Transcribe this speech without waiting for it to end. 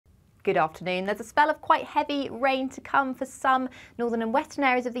Good afternoon. There's a spell of quite heavy rain to come for some northern and western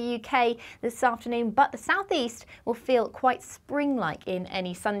areas of the UK this afternoon, but the southeast will feel quite spring-like in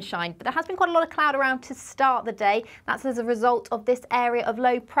any sunshine. But there has been quite a lot of cloud around to start the day. That's as a result of this area of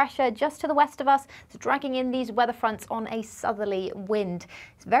low pressure just to the west of us. It's dragging in these weather fronts on a southerly wind.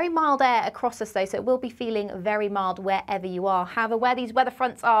 It's very mild air across us though, so it will be feeling very mild wherever you are. However, where these weather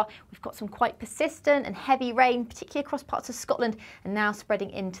fronts are, we've got some quite persistent and heavy rain, particularly across parts of Scotland and now spreading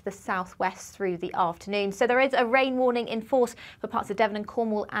into the southwest through the afternoon. So there is a rain warning in force for parts of Devon and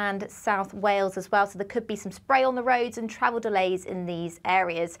Cornwall and South Wales as well. So there could be some spray on the roads and travel delays in these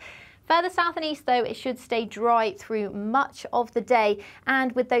areas. Further south and east though, it should stay dry through much of the day,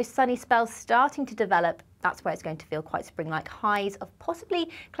 and with those sunny spells starting to develop, that's where it's going to feel quite spring-like. Highs of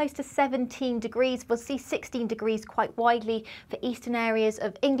possibly close to 17 degrees. We'll see 16 degrees quite widely for eastern areas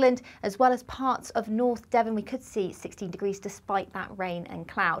of England, as well as parts of North Devon. We could see 16 degrees despite that rain and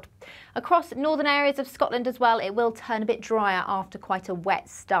cloud. Across northern areas of Scotland as well, it will turn a bit drier after quite a wet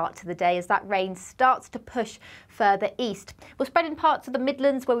start to the day as that rain starts to push further east. We'll spread in parts of the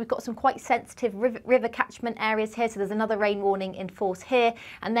Midlands where we've got some quite sensitive river catchment areas here, so there's another rain warning in force here,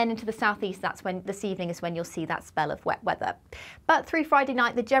 and then into the southeast, that's when this evening is when you'll see that spell of wet weather. But through Friday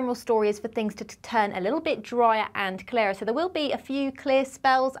night, the general story is for things to turn a little bit drier and clearer. So there will be a few clear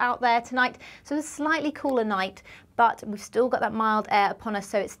spells out there tonight, so a slightly cooler night, but we've still got that mild air upon us,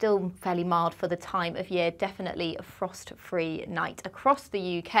 so it's still fairly mild for the time of year. Definitely a frost-free night across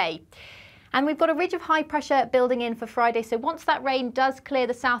the UK. And we've got a ridge of high pressure building in for Friday, so once that rain does clear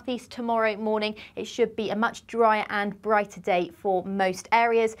the southeast tomorrow morning, it should be a much drier and brighter day for most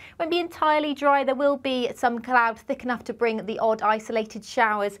areas. Won't be entirely dry. There will be some cloud thick enough to bring the odd isolated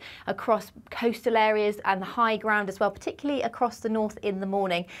showers across coastal areas and the high ground as well, particularly across the north in the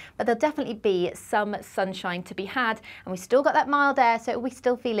morning. But there'll definitely be some sunshine to be had, and we've still got that mild air, so we're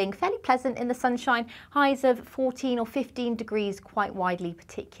still feeling fairly pleasant in the sunshine. Highs of 14 or 15 degrees quite widely,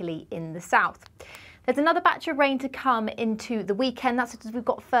 particularly in the south. There's another batch of rain to come into the weekend. That's because we've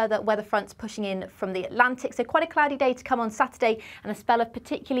got further weather fronts pushing in from the Atlantic. So quite a cloudy day to come on Saturday, and a spell of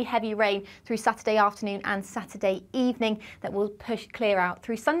particularly heavy rain through Saturday afternoon and Saturday evening that will push clear out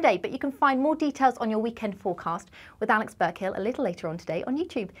through Sunday. But you can find more details on your weekend forecast with Alex Burkill a little later on today on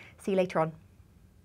YouTube. See you later on.